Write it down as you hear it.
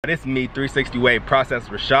This is me, 360 Wave Process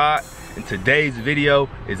Rashad, and today's video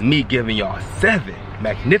is me giving y'all 7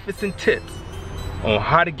 magnificent tips on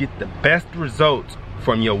how to get the best results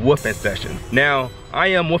from your woofing session. Now, I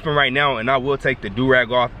am woofing right now and I will take the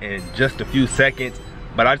do-rag off in just a few seconds,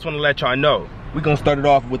 but I just want to let y'all know, we're gonna start it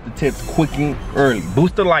off with the tips quick and early.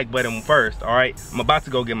 Boost the like button first, all right? I'm about to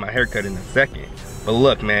go get my hair cut in a second. But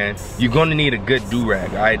look, man, you're gonna need a good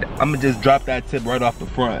do-rag, all right? I'm gonna just drop that tip right off the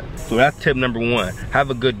front. So that's tip number 1,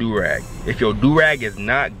 have a good do-rag. If your do-rag is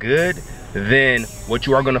not good, then what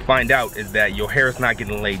you are gonna find out is that your hair is not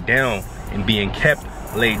getting laid down and being kept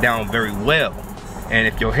laid down very well. And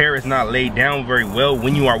if your hair is not laid down very well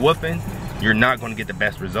when you are woofing, you're not gonna get the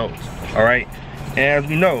best results, all right? And as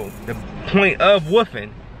we know, the point of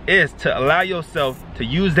woofing is to allow yourself to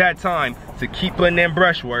use that time to keep putting in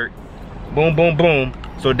brush work, boom, boom, boom,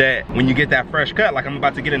 so that when you get that fresh cut, like I'm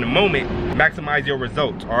about to get in a moment, maximize your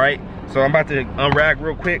results, all right? So I'm about to unrag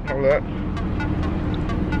real quick, hold up.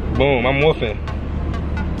 Boom, I'm woofing.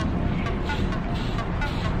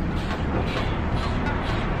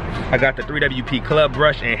 I got the 3WP Club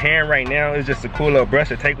brush in hand right now. It's just a cool little brush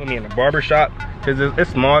to take with me in the barber shop because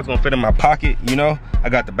it's small, it's gonna fit in my pocket, you know? I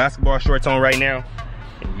got the basketball shorts on right now.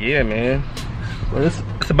 And yeah, man, well,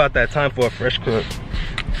 it's about that time for a fresh cut.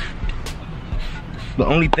 The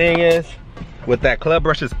only thing is, with that club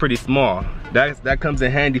brush, is pretty small. That comes in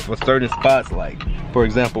handy for certain spots, like, for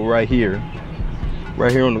example, right here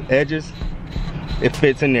on the edges, it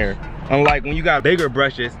fits in there. Unlike when you got bigger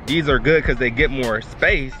brushes, these are good because they get more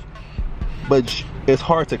space, but it's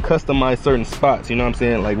hard to customize certain spots, you know what I'm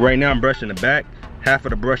saying? Like right now I'm brushing the back, half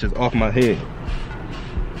of the brush is off my head.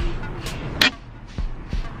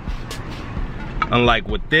 Unlike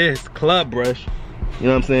with this club brush, you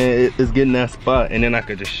know what I'm saying, it's getting that spot and then I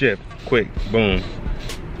could just shift quick, boom.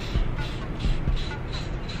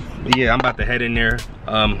 But yeah, I'm about to head in there.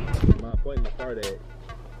 My appointment started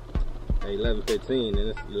at 11:15 and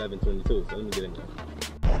it's 11:22, so let me get in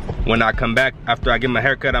there. When I come back after I get my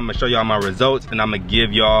haircut, I'm gonna show y'all my results and I'm gonna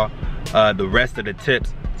give y'all the rest of the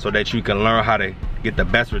tips so that you can learn how to get the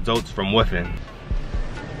best results from woofing.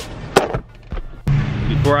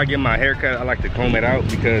 Before I get my haircut, I like to comb it out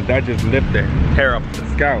because that just lifts the hair off the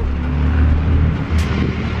scalp.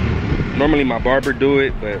 Normally my barber do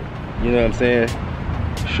it, but you know what I'm saying?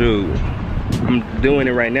 Shoot, I'm doing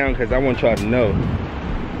it right now because I want y'all to know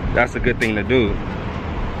that's a good thing to do.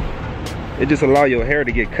 It just allows your hair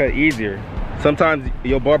to get cut easier. Sometimes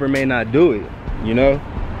your barber may not do it, you know?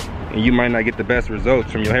 And you might not get the best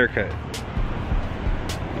results from your haircut.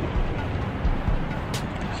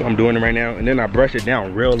 So I'm doing it right now, and then I brush it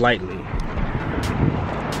down real lightly.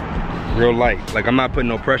 Real light, like I'm not putting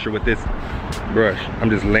no pressure with this brush. I'm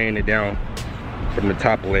just laying it down from the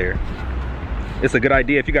top layer. It's a good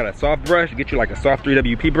idea if you got a soft brush, get you like a soft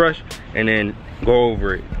 3WP brush, and then go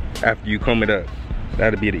over it after you comb it up.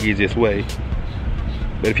 That'll be the easiest way.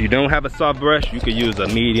 But if you don't have a soft brush, you could use a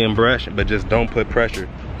medium brush, but just don't put pressure.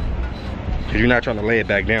 Cause you're not trying to lay it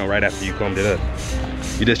back down right after you combed it up.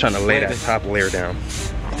 You're just trying to lay that top layer down.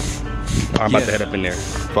 I'm about to head up in there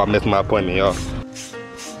before I miss my appointment, y'all.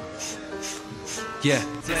 Yeah,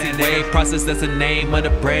 Wave Process, that's the name of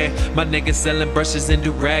the brand. My niggas selling brushes and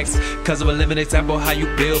do-rags, cause of a limited example how you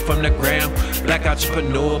build from the ground. Black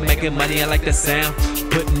entrepreneur, making money, I like the sound.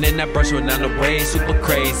 Putting in that brush down the way, super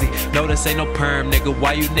crazy. No, this ain't no perm, nigga,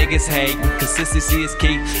 why you niggas hating? Consistency is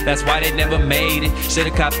key, that's why they never made it.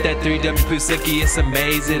 Should've copped that 3WP Silky, it's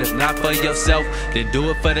amazing. If not for yourself, then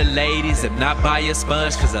do it for the ladies. If not, buy a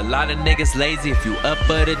sponge, cause a lot of niggas lazy. If you up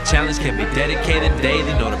for the challenge, can be dedicated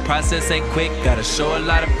daily. No, the process ain't quick, gotta show a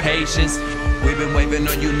lot of patience. We been waving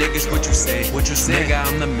on you niggas, what you say? What you say? Nigga,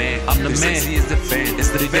 I'm the man. I'm the man. Is the fan. It's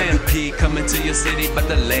the WP coming to your city, but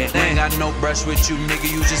the land. Ain't got no brush with you, nigga.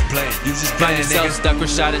 You just playing. You just playing. Find yourself stuck or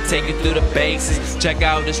shot to take you through the basics. Check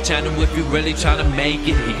out his channel if you really tryna make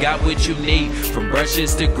it. He got what you need, from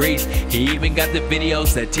brushes to grease. He even got the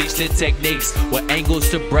videos that teach the techniques. What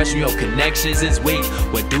angles to brush when your connections is weak.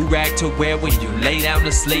 What do-rag to wear when you lay down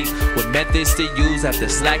to sleep. What methods to use after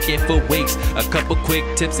slacking for weeks. A couple quick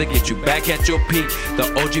tips to get you back at your peak.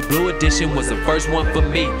 The OG Blue Edition was the first one for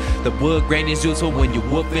me. The wood grain is useful when you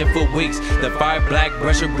whooping for weeks. The fire black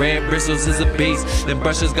brush with red bristles is a beast. Them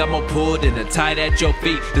brushes got more pull than a tight at your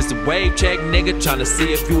feet. This the wave check, nigga, tryna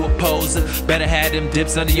see if you a poser. Better have them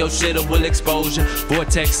dips under your shit or will exposure.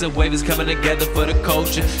 Vortex and wave is coming together for the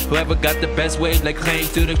culture. Whoever got the best wave, they claim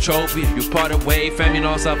through the trophy. If you part of wave, fam, you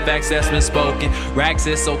know some facts that's been spoken. Racks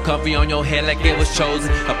is so comfy on your head like it was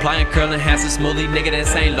chosen. Applying curling hands smoothly, nigga,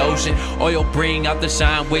 this ain't lotion. Oil bring out the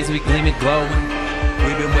shine, waves be gleaming, glowing.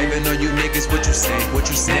 We been waving on you niggas, what you say? What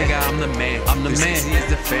you say? Nigga, I'm the man. I'm the man. Is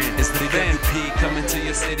the fan. It's the VWP coming to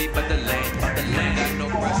your city, but the land. Ain't no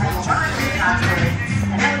rush.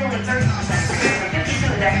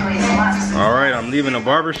 All right, I'm leaving the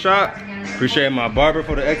barber shop. Appreciate my barber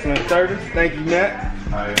for the excellent service. Thank you, Matt.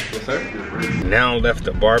 Yes, sir. Now left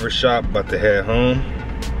the barber shop, about to head home.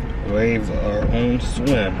 Waves are on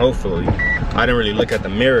swim, hopefully. I didn't really look at the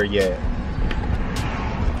mirror yet.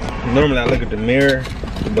 Normally I look at the mirror,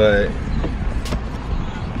 but you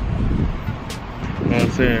know what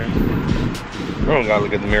I'm saying? I don't gotta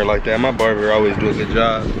look at the mirror like that. My barber always do a good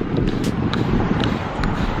job.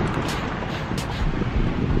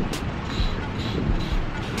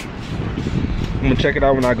 I'm gonna check it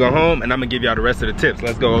out when I go home, and I'm gonna give y'all the rest of the tips.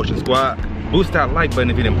 Let's go, Ocean Squad. Boost that like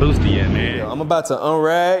button if you didn't boost it yet, man. Yo, I'm about to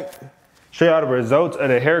unrag, show y'all the results of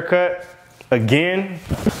the haircut again.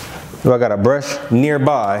 So I got a brush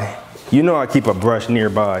nearby. You know I keep a brush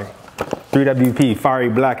nearby. 3WP Fiery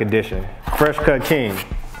Black Edition, Fresh Cut King.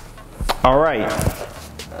 All right.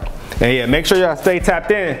 And yeah, make sure y'all stay tapped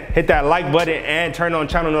in. Hit that like button and turn on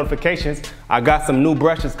channel notifications. I got some new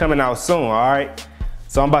brushes coming out soon, all right?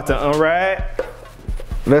 So I'm about to unrag.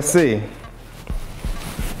 Let's see.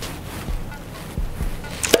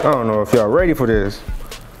 I don't know if y'all ready for this.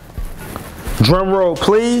 Drum roll,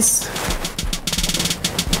 please.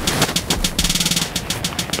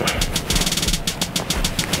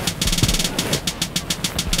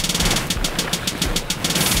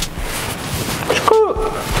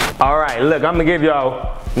 All right, look, I'm gonna give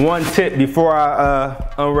y'all one tip before I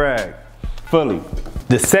unrag fully.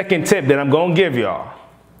 The second tip that I'm gonna give y'all,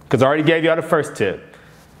 because I already gave y'all the first tip.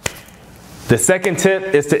 The second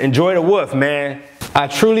tip is to enjoy the woof, man. I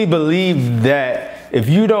truly believe that if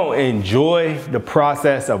you don't enjoy the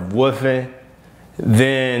process of woofing,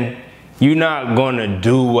 then you're not gonna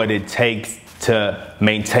do what it takes to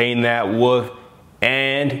maintain that woof,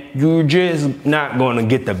 and you're just not gonna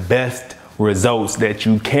get the best results that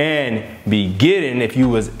you can be getting if you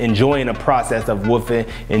was enjoying the process of woofing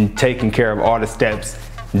and taking care of all the steps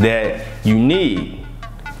that you need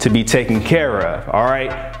to be taken care of, all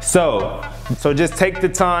right? So just take the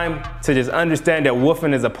time to just understand that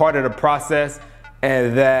woofing is a part of the process,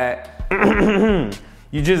 and that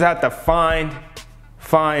you just have to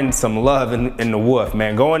find some love in the woof,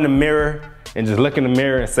 man. Go in the mirror and just look in the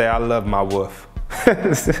mirror and say, I love my woof. All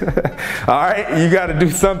right, you gotta do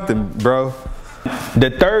something, bro. The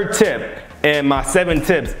third tip and my 7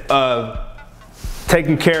 tips of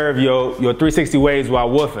taking care of your 360 waves while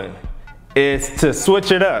woofing is to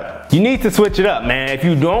switch it up. You need to switch it up, man. If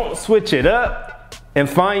you don't switch it up and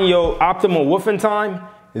find your optimal woofing time,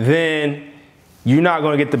 then you're not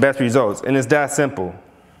gonna get the best results, and it's that simple.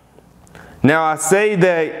 Now I say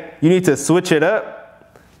that you need to switch it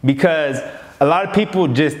up because a lot of people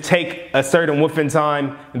just take a certain woofing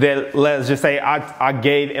time that, let's just say, I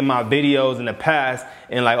gave in my videos in the past,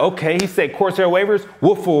 and like, okay, he said Corsair waivers,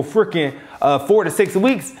 woof for freaking 4 to 6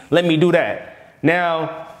 weeks, let me do that.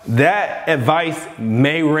 Now, that advice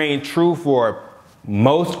may reign true for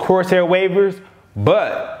most Corsair waivers,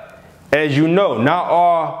 but as you know, not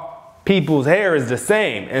all people's hair is the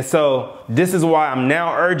same. And so this is why I'm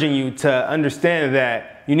now urging you to understand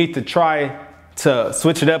that you need to try to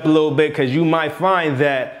switch it up a little bit, because you might find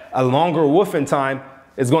that a longer woofing time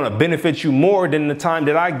is going to benefit you more than the time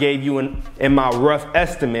that I gave you in my rough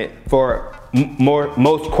estimate for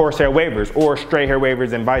most Corsair waivers or straight hair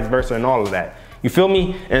waivers and vice versa and all of that. You feel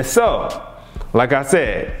me? And so, like I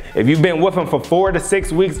said, if you've been woofing for 4 to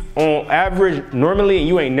 6 weeks on average normally, and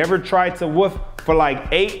you ain't never tried to woof for like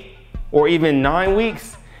 8 or even 9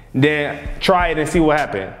 weeks, then try it and see what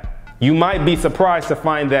happens. You might be surprised to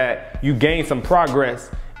find that you gain some progress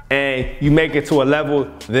and you make it to a level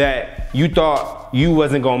that you thought you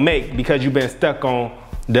wasn't gonna make because you've been stuck on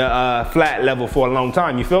the flat level for a long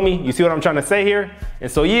time. You feel me? You see what I'm trying to say here? And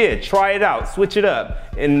so yeah, try it out, switch it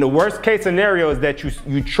up. And the worst case scenario is that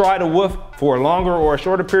you try to woof for a longer or a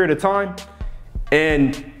shorter period of time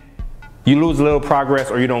and you lose a little progress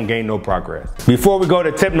or you don't gain no progress. Before we go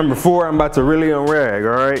to tip number 4, I'm about to really unrag,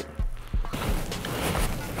 all right?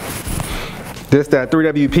 This that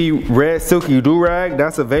 3WP Red Silky Do-Rag,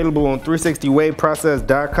 that's available on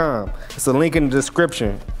 360waveprocess.com. It's a link in the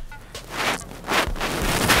description.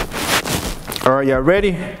 All right, y'all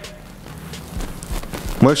ready?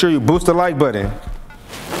 Make sure you boost the like button.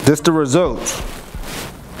 This the results.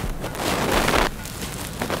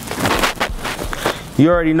 You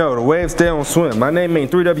already know, the waves stay on swim. My name ain't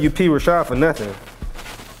 3WP Rashad for nothing.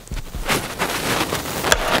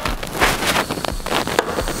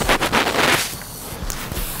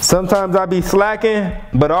 Sometimes I be slacking,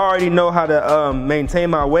 but I already know how to maintain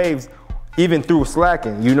my waves even through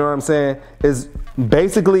slacking. You know what I'm saying? It's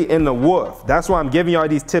basically in the woof. That's why I'm giving y'all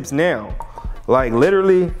these tips now. Like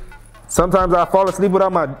literally, sometimes I fall asleep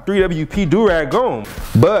without my 3WP do-rag on.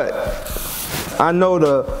 But I know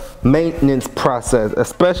the maintenance process,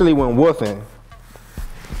 especially when woofing.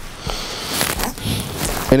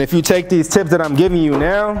 And if you take these tips that I'm giving you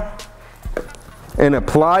now and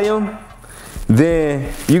apply them,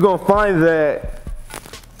 then you're gonna find that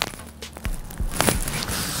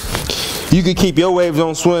you can keep your waves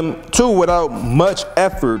on swim too without much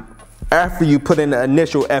effort after you put in the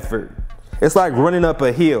initial effort. It's like running up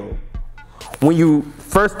a hill. When you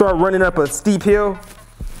first start running up a steep hill,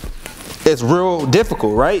 it's real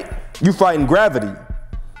difficult, right? You fighting gravity.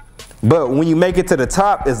 But when you make it to the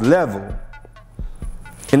top, it's level.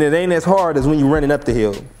 And it ain't as hard as when you're running up the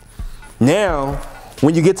hill. Now,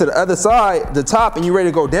 when you get to the other side, the top, and you're ready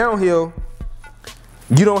to go downhill,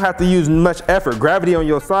 you don't have to use much effort. Gravity on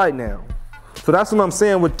your side now. So that's what I'm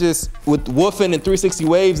saying with this, with woofing and 360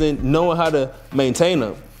 waves and knowing how to maintain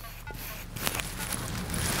them.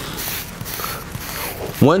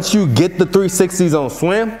 Once you get the 360s on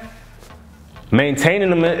swim, maintaining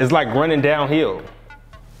them is like running downhill.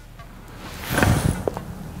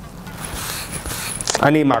 I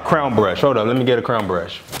need my crown brush. Hold up, let me get a crown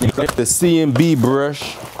brush. The C&B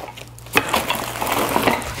brush.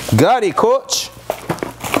 Got it, coach.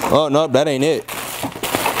 Oh, no, that ain't it.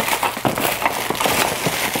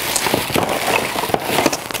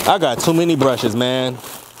 I got too many brushes, man.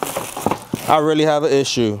 I really have an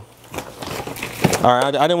issue. All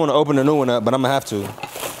right, I didn't want to open a new one up, but I'm gonna have to.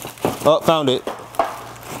 Oh, found it.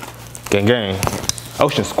 Gang, gang.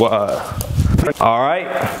 Ocean Squad. All right,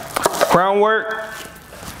 crown work.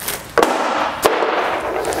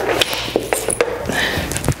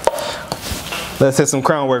 Let's hit some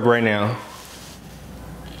crown work right now.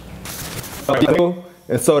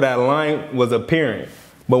 And so that line was appearing.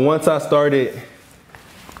 But once I started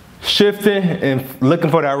shifting and looking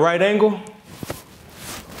for that right angle,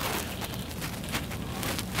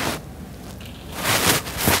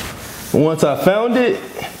 once I found it,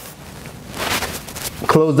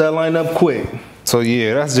 close that line up quick. So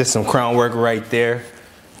yeah, that's just some crown work right there.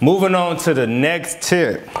 Moving on to the next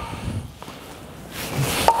tip.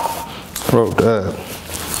 Rolled up.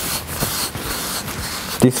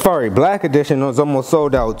 The Safari Black Edition was almost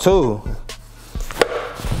sold out too.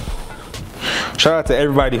 Shout out to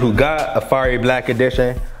everybody who got a Safari Black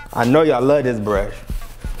Edition. I know y'all love this brush.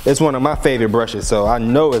 It's one of my favorite brushes, so I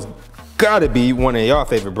know it's gotta be one of y'all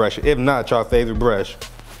favorite brushes, if not y'all favorite brush.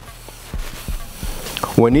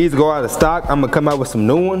 When these go out of stock, I'm gonna come out with some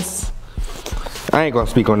new ones. I ain't gonna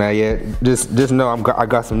speak on that yet. Just know I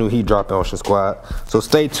got some new heat dropping on Ocean Squad, so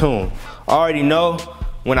stay tuned. I already know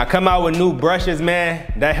when I come out with new brushes,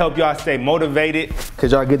 man, that help y'all stay motivated,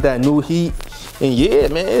 cause y'all get that new heat. And yeah,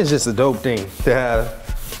 man, it's just a dope thing to have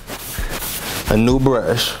a new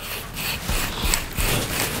brush.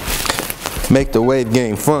 Make the wave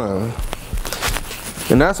game fun.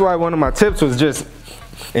 And that's why one of my tips was just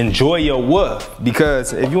enjoy your woof,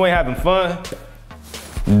 because if you ain't having fun,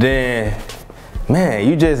 then man,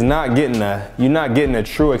 you're not getting a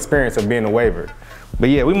true experience of being a waver. But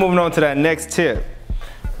yeah, we moving on to that next tip.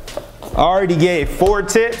 I already gave 4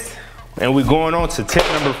 tips, and we're going on to tip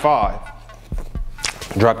number 5.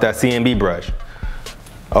 Drop that C&B brush.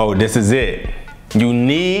 Oh, this is it. You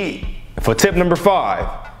need, for tip number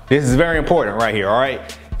 5, this is very important right here, all right?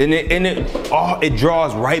 And it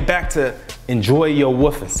draws right back to enjoy your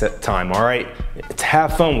woofing time, all right? To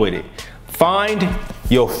have fun with it. Find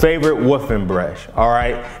your favorite woofing brush, all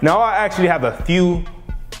right? Now I actually have a few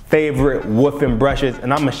favorite woofing brushes,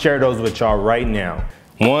 and I'm gonna share those with y'all right now.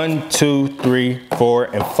 1, 2, 3, 4,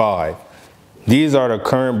 and 5. These are the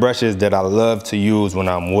current brushes that I love to use when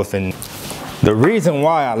I'm woofing. The reason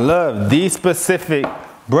why I love these specific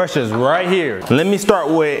brushes right here, let me start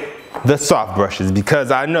with the soft brushes,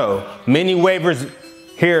 because I know many wavers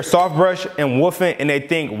hear soft brush and woofing and they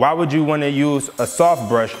think, why would you want to use a soft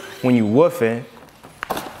brush when you woofing?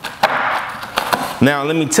 Now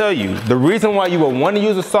let me tell you, the reason why you would want to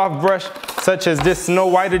use a soft brush such as this Snow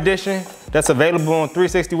White edition that's available on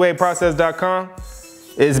 360waveprocess.com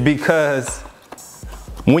is because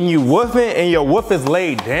when you woofing and your woof is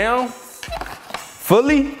laid down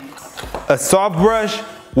fully, a soft brush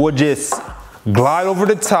will just glide over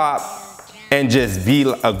the top and just be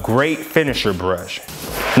a great finisher brush.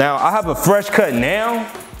 Now I have a fresh cut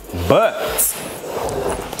now, but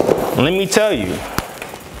let me tell you,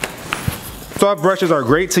 soft brushes are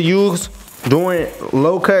great to use doing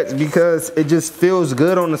low cuts because it just feels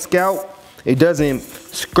good on the scalp It doesn't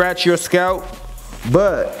scratch your scalp,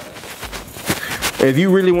 but if you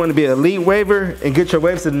really want to be an elite waver and get your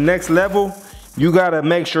waves to the next level, you gotta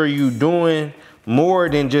make sure you're doing more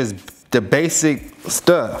than just the basic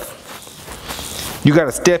stuff. You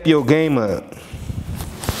gotta step your game up.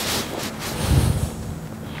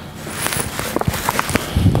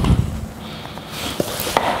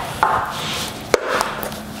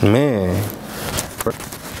 Man.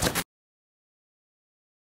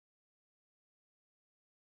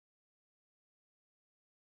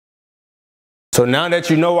 So now that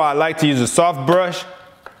you know why I like to use a soft brush,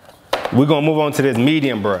 we're gonna move on to this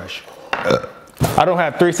medium brush. I don't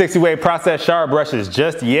have 360 wave process shower brushes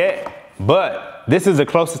just yet, but this is the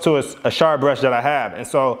closest to a shower brush that I have. And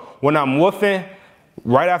so when I'm woofing,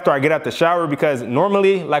 right after I get out the shower, because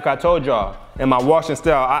normally, like I told y'all, in my washing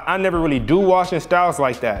style, I never really do washing styles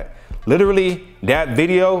like that. Literally, that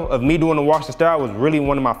video of me doing the washing style was really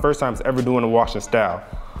one of my first times ever doing a washing style.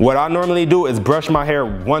 What I normally do is brush my hair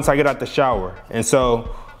once I get out the shower. And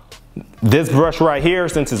so this brush right here,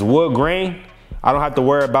 since it's wood grain, I don't have to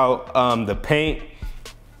worry about the paint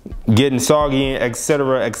getting soggy,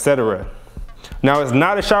 etc., etc. Now it's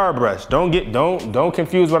not a shower brush. Don't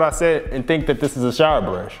confuse what I said and think that this is a shower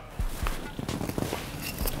brush.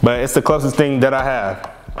 But it's the closest thing that I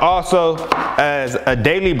have. Also, as a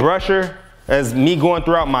daily brusher, as me going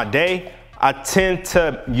throughout my day, I tend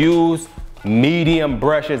to use medium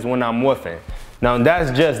brushes when I'm woofing. Now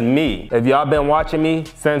that's just me. If y'all been watching me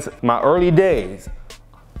since my early days,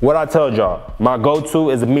 what I told y'all, my go-to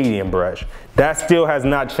is a medium brush. That still has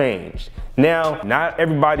not changed. Now, not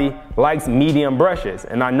everybody likes medium brushes,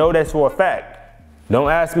 and I know that's for a fact. Don't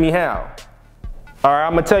ask me how. All right,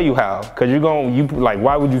 I'm gonna tell you how, cause you like,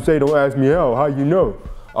 why would you say don't ask me how? How you know?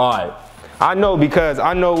 All right, I know because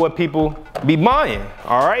I know what people be buying,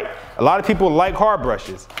 all right? A lot of people like hard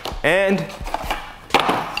brushes, and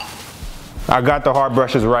I got the hard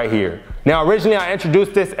brushes right here. Now, originally I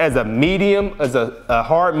introduced this as a medium, as a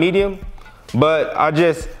hard medium, but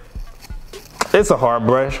it's a hard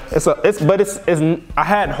brush. I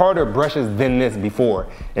had harder brushes than this before,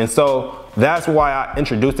 and so that's why I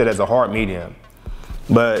introduced it as a hard medium.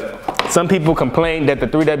 But some people complained that the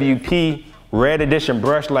 3WP Red Edition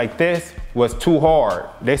brush like this was too hard.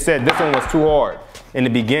 They said this one was too hard in the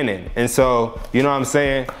beginning, and so, you know what I'm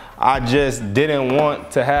saying? I just didn't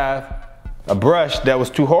want to have a brush that was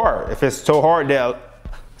too hard. If it's so hard that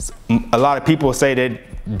a lot of people say that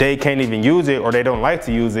they can't even use it or they don't like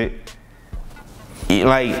to use it,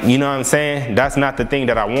 like, you know what I'm saying? That's not the thing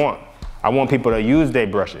that I want. I want people to use their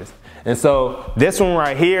brushes. And so this one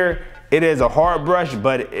right here, it is a hard brush,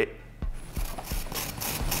 but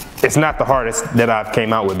it's not the hardest that I've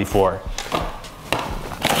came out with before.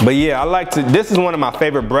 But yeah, this is one of my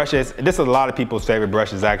favorite brushes. This is a lot of people's favorite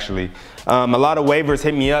brushes, actually. A lot of wavers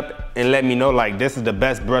hit me up and let me know, like, this is the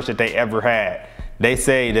best brush that they ever had. They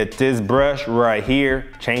say that this brush right here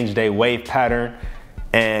changed their wave pattern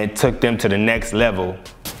and took them to the next level.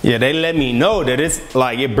 Yeah, they let me know that it's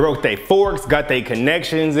like it broke their forks, got their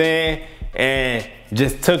connections in, and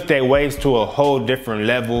just took their waves to a whole different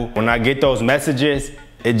level. When I get those messages,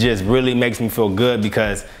 it just really makes me feel good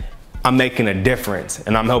because I'm making a difference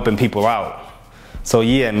and I'm helping people out. So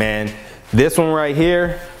yeah, man, this one right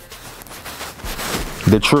here,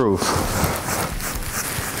 the truth.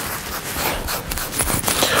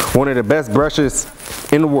 One of the best brushes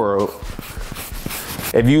in the world.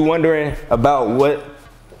 If you're wondering about what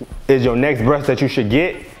is your next brush that you should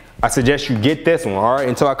get, I suggest you get this one, all right?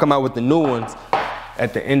 Until I come out with the new ones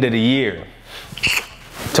at the end of the year.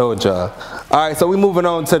 Told y'all. All right, so we're moving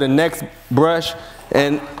on to the next brush.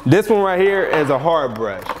 And this one right here is a hard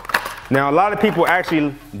brush. Now, a lot of people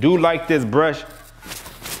actually do like this brush.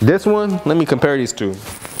 This one, let me compare these two.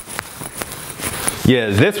 Yeah,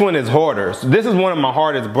 this one is harder. So this is one of my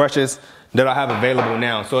hardest brushes that I have available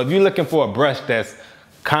now. So if you're looking for a brush that's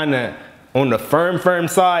kind of on the firm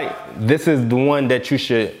side, this is the one that you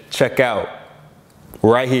should check out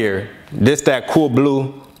right here. This that Cool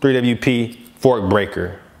Blue 3WP fork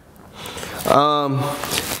breaker.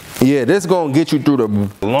 Yeah, this gonna get you through the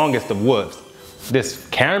longest of woofs. This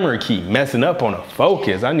camera keep messing up on the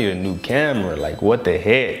focus. I need a new camera, like what the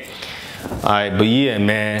heck? All right, but yeah,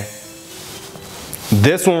 man.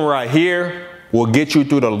 This one right here will get you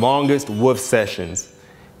through the longest woof sessions.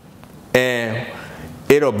 And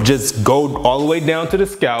it'll just go all the way down to the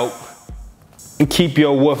scalp and keep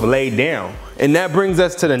your woof laid down. And that brings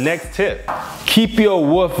us to the next tip. Keep your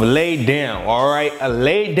woof laid down, all right? A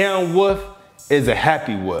laid down woof is a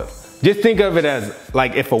happy woof. Just think of it as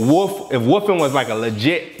like if woofing was like a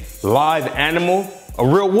legit live animal, a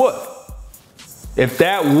real woof. If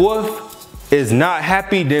that woof is not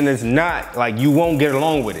happy, then it's not, like, you won't get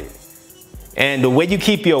along with it. And the way you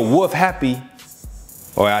keep your woof happy,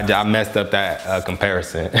 oh, I messed up that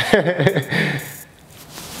comparison.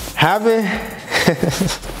 Having,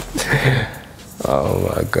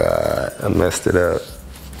 oh my God, I messed it up.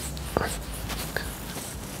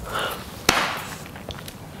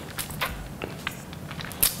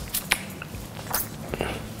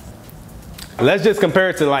 Let's just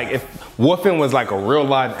compare it to, like, if woofing was like a real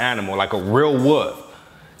live animal, like a real wolf.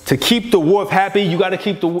 To keep the wolf happy, you gotta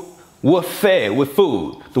keep the wolf fed with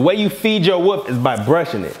food. The way you feed your wolf is by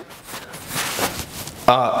brushing it.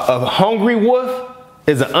 A hungry wolf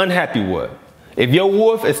is an unhappy wolf. If your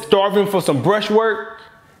wolf is starving for some brush work,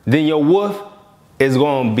 then your wolf is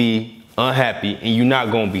gonna be unhappy and you're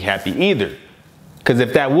not gonna be happy either. Because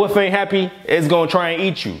if that wolf ain't happy, it's gonna try and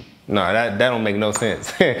eat you. No, that don't make no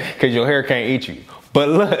sense because your hair can't eat you. But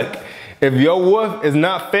look, if your wolf is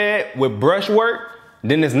not fed with brush work,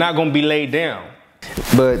 then it's not gonna be laid down.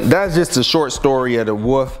 But that's just a short story of the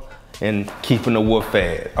wolf and keeping the wolf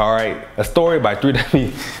fed, all right? A story by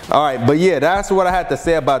 3W. All right, but yeah, that's what I had to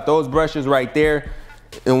say about those brushes right there.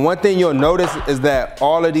 And one thing you'll notice is that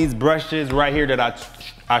all of these brushes right here that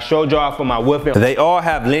I showed y'all for my woofing, they all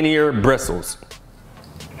have linear bristles.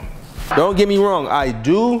 Don't get me wrong, I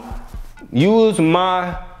do use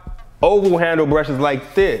my oval handle brushes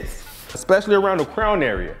like this, especially around the crown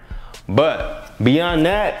area. But beyond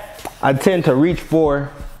that, I tend to reach for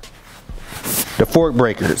the fork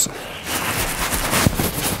breakers.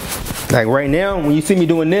 Like right now, when you see me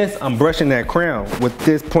doing this, I'm brushing that crown with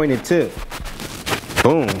this pointed tip.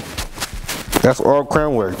 Boom. That's all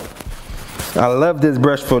crown work. I love this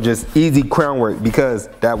brush for just easy crown work because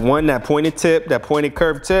that pointed tip, that pointed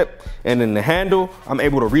curved tip, and then the handle, I'm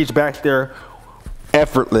able to reach back there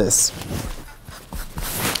effortless.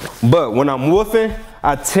 But when I'm woofing,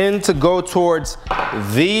 I tend to go towards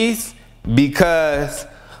these because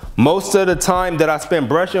most of the time that I spend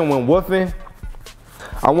brushing when woofing,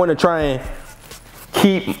 I want to try and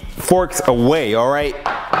keep forks away, all right?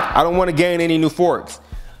 I don't want to gain any new forks.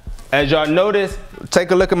 As y'all notice,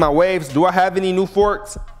 take a look at my waves. Do I have any new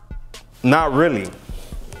forks? Not really.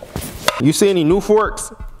 You see any new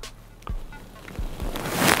forks?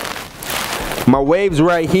 My waves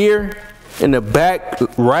right here in the back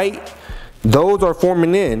right, those are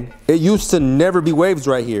forming in. It used to never be waves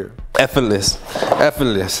right here. Effortless,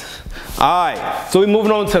 effortless. All right, so we're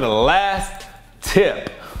moving on to the last tip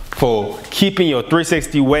for keeping your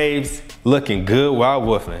 360 waves looking good while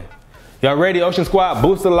woofing. Y'all ready, Ocean Squad?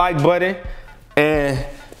 Boost the like button. And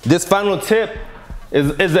this final tip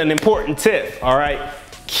is an important tip, all right?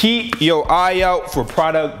 Keep your eye out for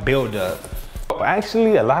product buildup.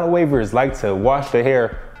 Actually, a lot of wavers like to wash their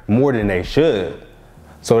hair more than they should.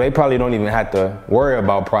 So they probably don't even have to worry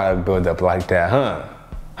about product buildup like that, huh?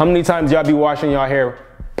 How many times y'all be washing y'all hair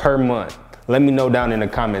per month? Let me know down in the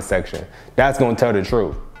comment section. That's gonna tell the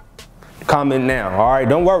truth. Comment now, all right?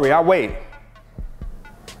 Don't worry, I'll wait.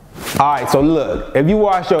 All right, so look, if you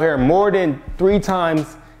wash your hair more than 3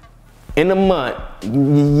 times in a month,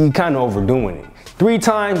 you kind of overdoing it. 3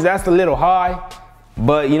 times, that's a little high,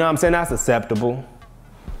 but you know what I'm saying, that's acceptable.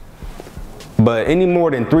 But any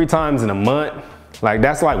more than 3 times in a month, like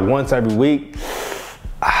that's like once every week.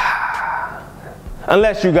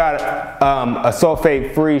 Unless you got a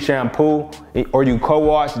sulfate-free shampoo or you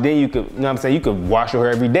co-wash, then you could, you know what I'm saying, you could wash your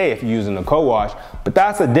hair every day if you're using a co-wash. But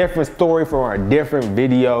that's a different story for a different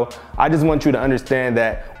video. I just want you to understand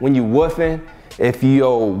that when you woofing, if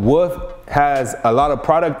your woof has a lot of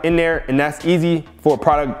product in there, and that's easy for a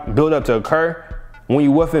product buildup to occur, when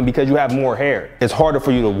you woofing because you have more hair, it's harder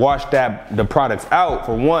for you to wash the products out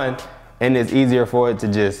for one, and it's easier for it to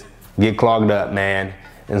just get clogged up, man.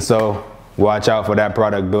 And so watch out for that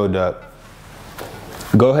product buildup.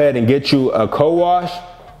 Go ahead and get you a co-wash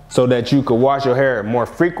so that you can wash your hair more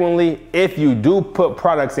frequently if you do put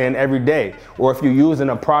products in every day, or if you're using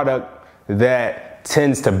a product that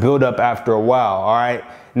tends to build up after a while, all right?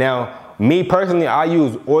 Now, me personally, I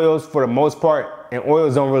use oils for the most part, and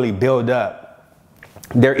oils don't really build up.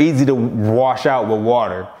 They're easy to wash out with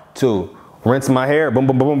water too. Rinse my hair, boom,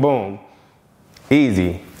 boom, boom, boom, boom.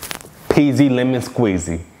 Easy, peasy, lemon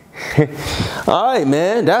squeezy. All right,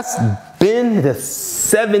 man, that's been the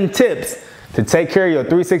 7 tips to take care of your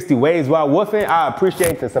 360 waves while woofing. I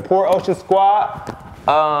appreciate the support, Ocean Squad.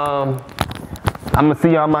 I'm gonna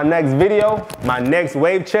see you on my next video, my next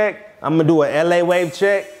wave check. I'm gonna do an LA wave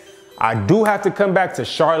check. I do have to come back to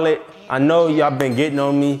Charlotte. I know y'all been getting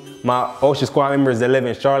on me, my Ocean Squad members that live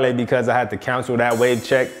in Charlotte, because I had to cancel that wave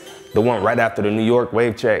check, the one right after the New York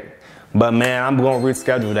wave check. But man, I'm gonna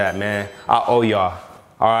reschedule that, man. I owe y'all.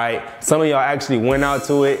 All right, some of y'all actually went out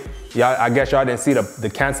to it. Y'all, I guess y'all didn't see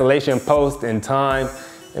the cancellation post in time.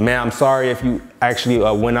 And man, I'm sorry if you actually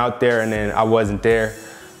went out there and then I wasn't there.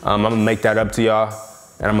 I'm gonna make that up to y'all.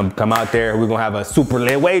 And I'm gonna come out there, we're gonna have a super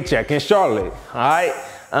lit wave check in Charlotte, all right?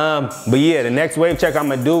 But yeah, the next wave check I'm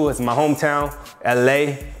gonna do is my hometown,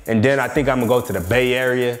 LA, and then I think I'm gonna go to the Bay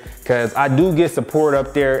Area, cause I do get support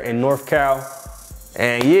up there in North Cal.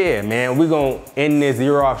 And yeah, man, we're gonna end this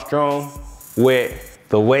year off strong with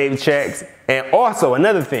the wave checks. And also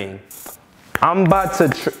another thing, I'm about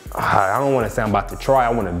to, I don't wanna say I'm about to try, I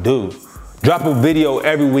wanna do. Drop a video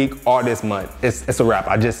every week all this month. It's a wrap,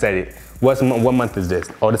 I just said it. What month is this?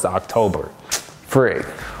 Oh, this is October. Frig.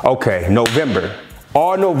 Okay, November.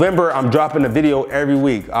 All November, I'm dropping a video every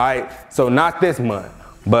week, all right? So not this month,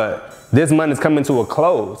 but this month is coming to a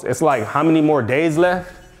close. It's like, how many more days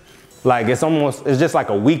left? Like, it's just like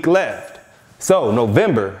a week left. So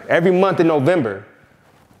November, every month in November,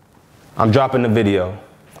 I'm dropping a video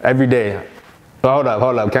every day. Hold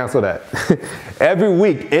up, cancel that. Every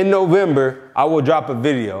week in November, I will drop a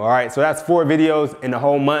video, all right? So that's 4 videos in the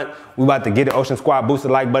whole month. We about to get it. Ocean Squad, boost the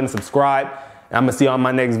like button, subscribe. And I'm gonna see you on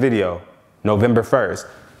my next video, November 1st.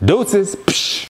 Deuces. Psh.